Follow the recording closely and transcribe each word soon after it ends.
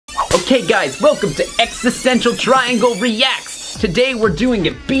Okay guys, welcome to Existential Triangle Reacts. Today we're doing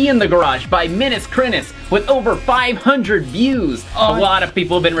a Bee in the Garage by Minnis Krinnis with over 500 views. A lot of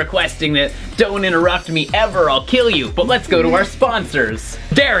people have been requesting that. Don't interrupt me ever, I'll kill you. But let's go to our sponsors.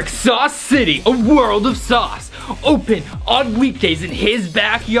 Derek's Sauce City, a world of sauce. Open on weekdays in his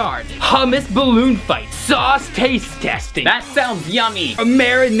backyard. Hummus balloon fight, sauce taste testing. That sounds yummy. A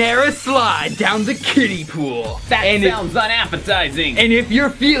marinara slide down the kiddie pool. That sounds unappetizing. And if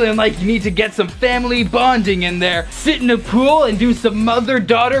you're feeling like you need to get some family bonding in there, sit in a pool and do some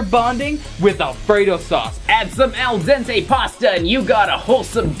mother-daughter bonding with Alfredo sauce. Add some al dente pasta and you got a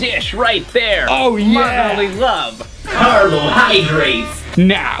wholesome dish right there. Oh yeah. Motherly love. Carbohydrates.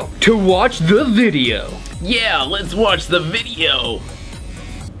 Now, to watch the video. Yeah, let's watch the video.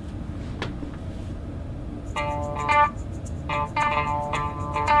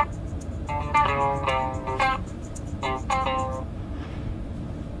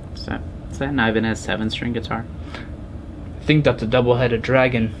 Is that an Ibanez 7-string guitar? I think that's a double-headed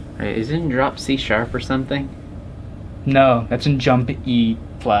dragon. Right, is it in drop C sharp or something? No, that's in jump E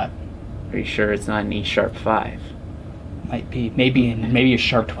flat. Are you sure it's not an E sharp 5? Might be. Maybe a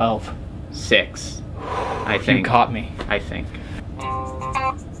sharp 12. 6. I think. You caught me. I think.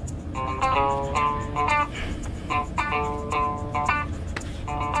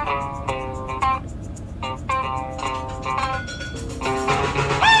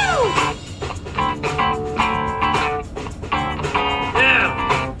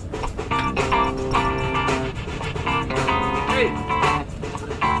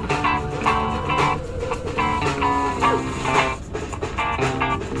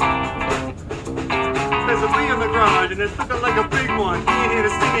 There's a bee in the garage and it's looking like a big one. He ain't here to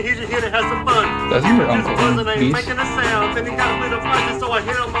sing it, he's just here to have some fun. That's your uncle. Buzzing ain't making a sound. Then he got a little fuzzy, so I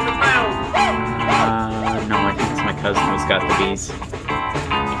hit him on the ground. No, I think it's my cousin who's got the bees.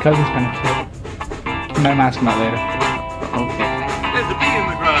 Your cousin's kind of cute. I'm gonna ask him that later. Okay. There's a bee in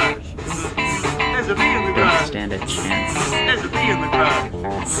the garage. There's a bee in the Don't garage. stand a chance. There's a bee in the garage.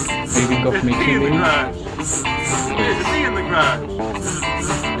 Maybe go for me There's a bee too, in the baby. garage. There's a bee in the garage.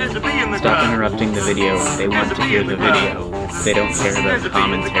 There's a bee in the Stop garage. interrupting the video. They want to hear the video. They don't care about the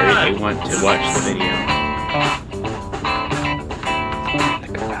commentary. They want to watch the video.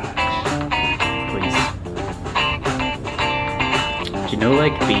 Please. Do you know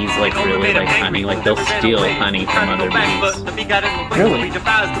like bees like really like honey? Like they'll steal honey from other bees. Really? I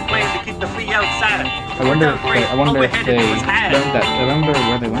wonder if they learned that. I wonder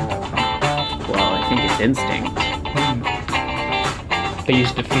where they learned that from. Well, I think it's instinct. They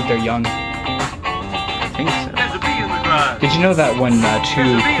used to feed their young. I think so. Did you know that when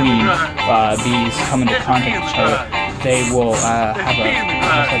two queen bees come into contact with each other, they will have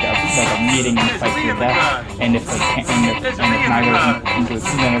almost like a meeting and fight to the death? And if they can't, and if neither of them come to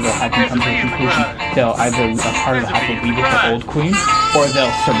a conclusion, they'll either a part of the hive will leave with the old queen, or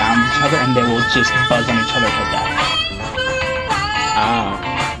they'll surround each other and they will just buzz on each other to death. Oh.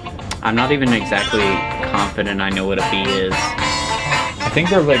 I'm not even exactly confident I know what a bee is. I think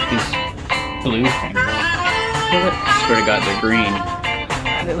they're like these blue things. I swear to God, they're green.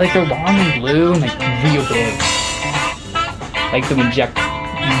 Like they're long and blue and like real big. Like to inject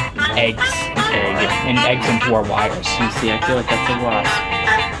eggs into our wires. You see, I feel like that's a wasp.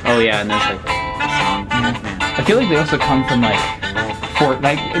 Oh yeah, and there's like a song. Yeah. I feel like they also come from like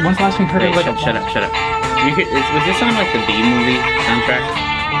when's the last time you heard of like shut up. Was this on like the Bee movie soundtrack?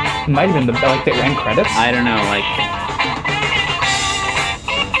 It might have been the end credits. I don't know, like.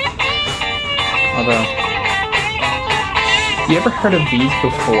 Although, you ever heard of bees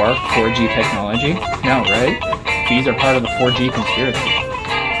before 4G technology? No, right? Bees are part of the 4G conspiracy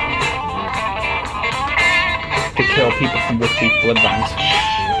to kill people with weak bloodlines.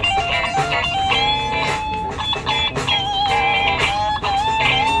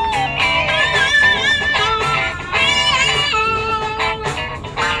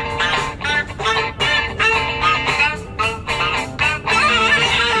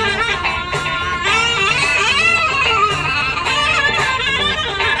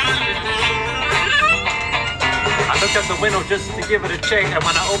 At the window just to give it a check, and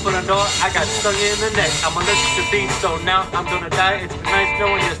when I open the door, I got stung in the neck. I'm allergic to bees, so now I'm gonna die. It's been nice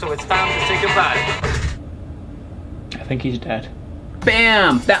knowing you, so it's time to say goodbye. I think he's dead.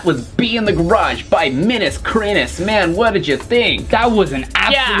 Bam! That was Bee in the Garage by Minnis Krinnis. Man, what did you think? That was an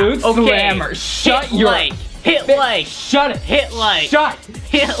absolute slammer. Shut Hit like. Shut it. Hit like. Shut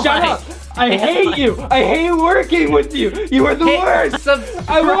up. I hate you. I hate working with you. You are the worst. Subscribe.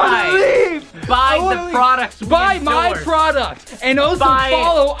 I want to leave. Buy the products. Buy my product. And also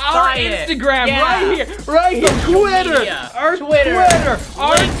follow our Instagram right here. Right here. Twitter. Our Twitter.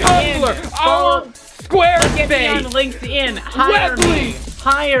 Our Tumblr. on LinkedIn. Hire me. Wesley!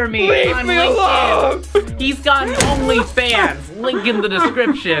 Hire me Leave on me LinkedIn. alone! He's got an OnlyFans. Link in the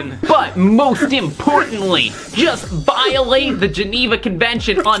description. But most importantly, just violate the Geneva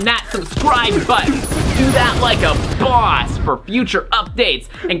Convention on that subscribe button. Do that like a boss for future updates.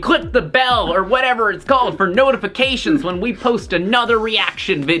 And click the bell or whatever it's called for notifications when we post another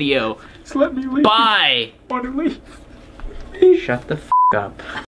reaction video. Just let me leave. Bye. I want to leave. Shut the f up.